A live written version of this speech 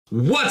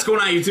What's going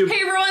on, YouTube?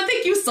 Hey everyone,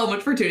 thank you so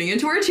much for tuning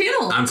into our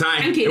channel. I'm Ty,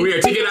 I'm Katie. and we are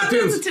TK Top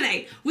Tunes.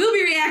 Today, we'll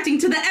be reacting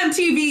to the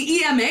MTV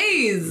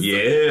EMAs.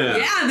 Yeah.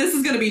 Yeah, this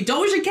is going to be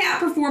Doja Cat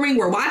performing.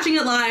 We're watching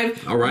it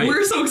live. All right.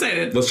 We're so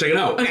excited. Let's check it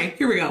out. Okay,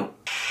 here we go.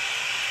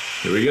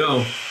 Here we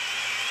go.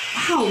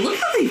 Wow, look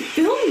how they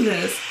filmed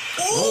this.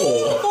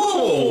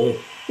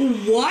 Oh.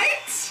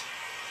 What?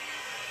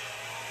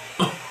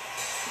 Oh.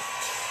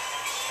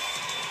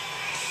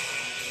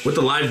 With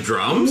the live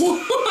drums?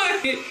 What?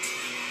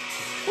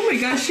 Oh my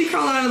gosh, she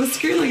crawled out of the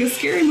screen like a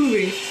scary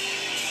movie.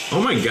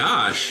 Oh my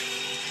gosh.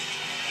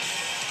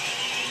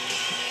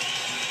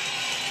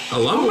 I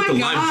love it with the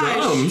live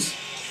drums.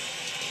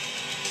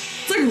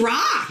 It's like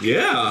rock.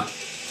 Yeah.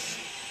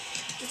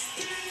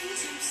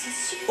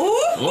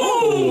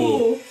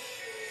 Oh.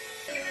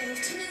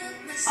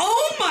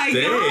 Oh my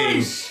Dang.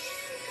 gosh.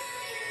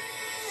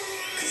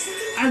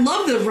 I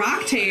love the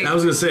rock tape. I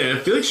was gonna say, I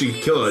feel like she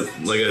could kill it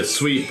like a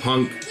sweet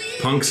punk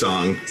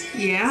song.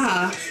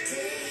 Yeah.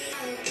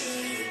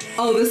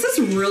 Oh, this is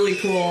really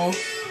cool.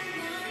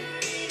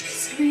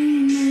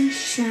 Scream and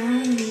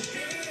shout.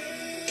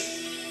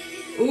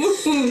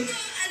 Ooh.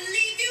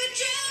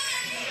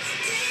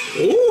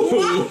 Ooh.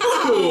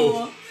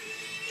 Wow.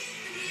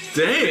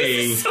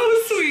 Dang. So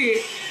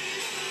sweet.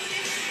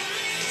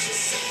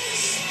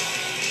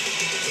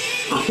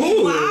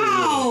 Oh.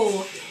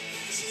 Wow.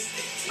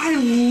 I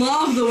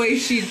love the way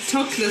she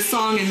took this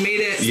song and made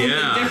it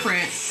something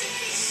different.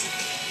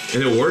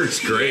 And it works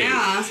great.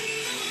 Yeah.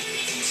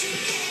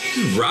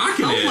 She's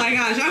rocking it. Oh my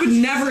gosh, I would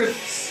never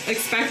have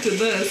expected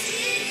this.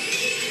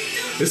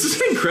 This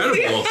is incredible.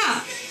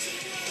 Yeah.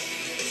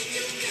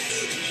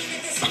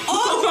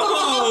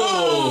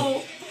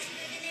 Oh!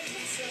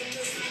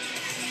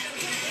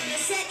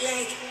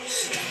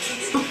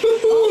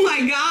 Oh my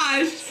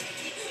gosh.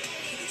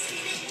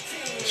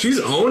 She's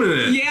owning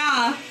it.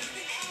 Yeah.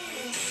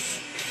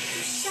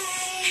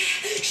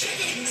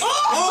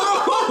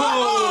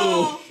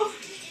 Oh!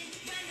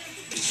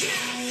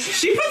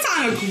 She puts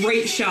on a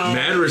great show.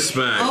 Mad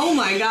respect. Oh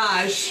my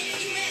gosh.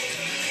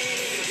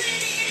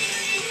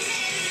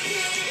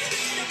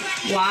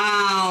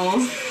 Wow.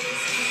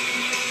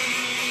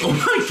 Oh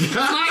my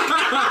gosh.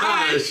 My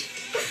gosh.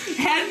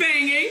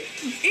 Headbanging.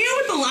 And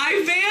with the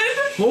live band.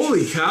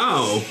 Holy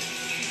cow.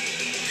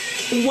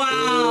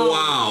 Wow.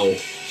 Wow.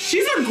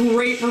 She's a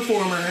great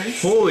performer.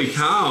 Holy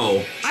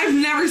cow. I've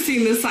never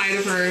seen this side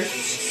of her.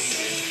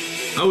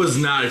 I was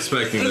not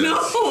expecting this. No.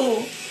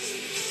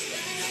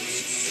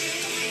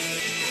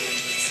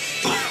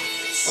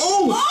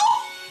 Oh!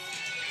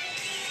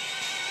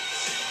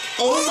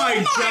 Oh my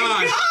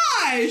gosh!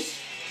 Gosh!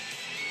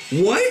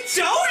 What?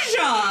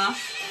 Doja!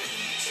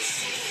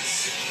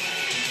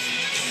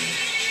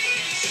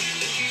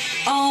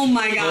 Oh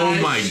my gosh.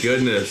 Oh my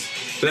goodness.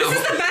 This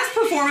is the best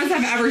performance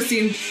I've ever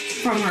seen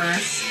from her.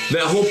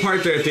 That whole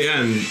part there at the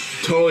end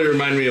totally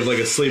reminded me of like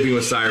a Sleeping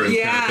with Sirens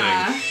kind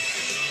of thing.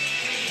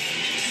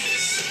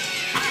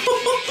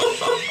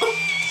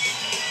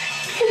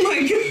 Oh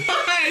my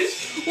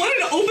gosh! What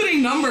an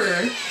opening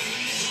number!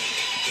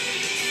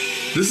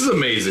 This is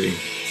amazing.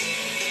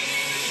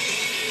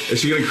 Is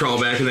she gonna crawl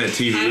back in that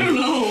TV? I don't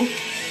know.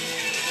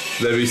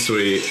 That'd be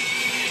sweet.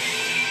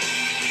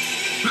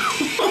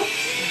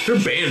 Her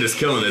band is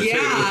killing it too.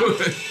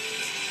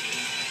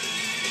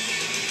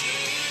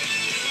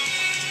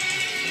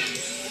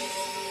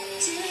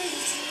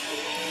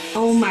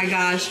 Oh my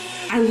gosh.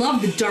 I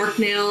love the dark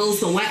nails,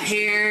 the wet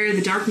hair,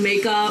 the dark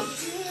makeup.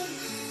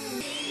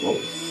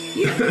 Whoa.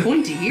 Yeah,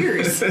 pointy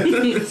ears.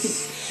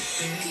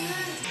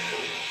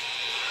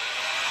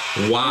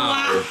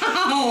 Wow.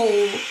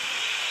 Wow.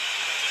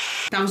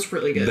 That was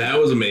really good. That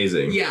was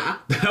amazing. Yeah.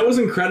 That was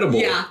incredible.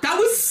 Yeah, that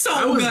was so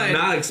I was good.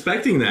 not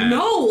expecting that.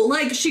 No,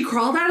 like she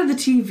crawled out of the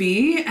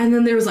TV and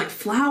then there was like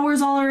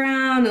flowers all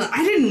around. And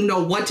I didn't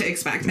know what to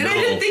expect. And I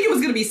didn't think it was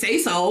going to be Say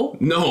So.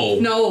 No.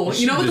 No.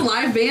 You know, with the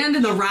live band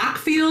and the rock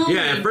feel.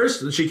 Yeah, at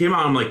first she came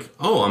out, I'm like,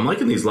 oh, I'm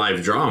liking these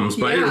live drums.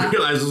 But I didn't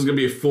realize it was going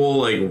to be a full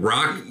like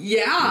rock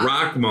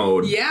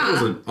mode. Yeah.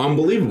 It was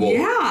unbelievable.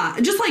 Yeah.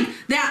 Just like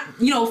that,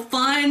 you know,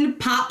 fun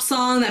pop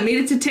song that made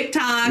it to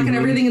TikTok and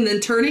everything, and then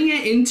turning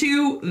it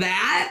into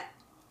that.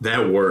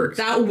 That worked.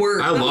 That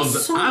worked. I love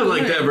that. I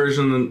like that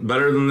version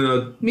better than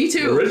the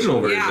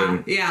original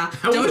version. Yeah.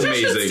 That was Doja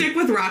amazing. should stick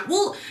with rock.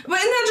 Well, and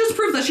that just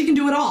proves that she can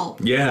do it all.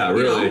 Yeah,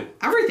 really. You know,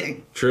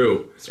 everything.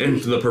 True. Sweet.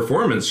 And the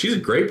performance, she's a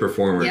great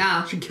performer.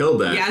 Yeah. She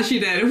killed that. Yeah, she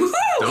did. Woo-hoo!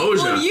 Doja.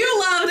 Well, you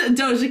loved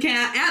Doja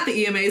Cat at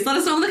the EMAs. Let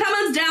us know in the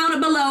comments down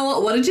below.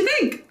 What did you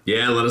think?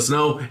 Yeah, let us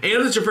know. And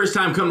if it's your first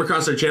time coming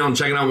across our channel and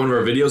checking out one of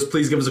our videos,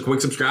 please give us a quick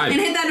subscribe.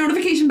 And hit that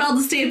notification bell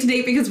to stay up to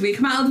date because we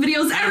come out with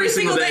videos every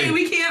single day.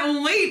 We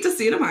can't wait to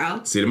see you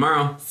tomorrow. See you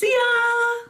tomorrow. See ya!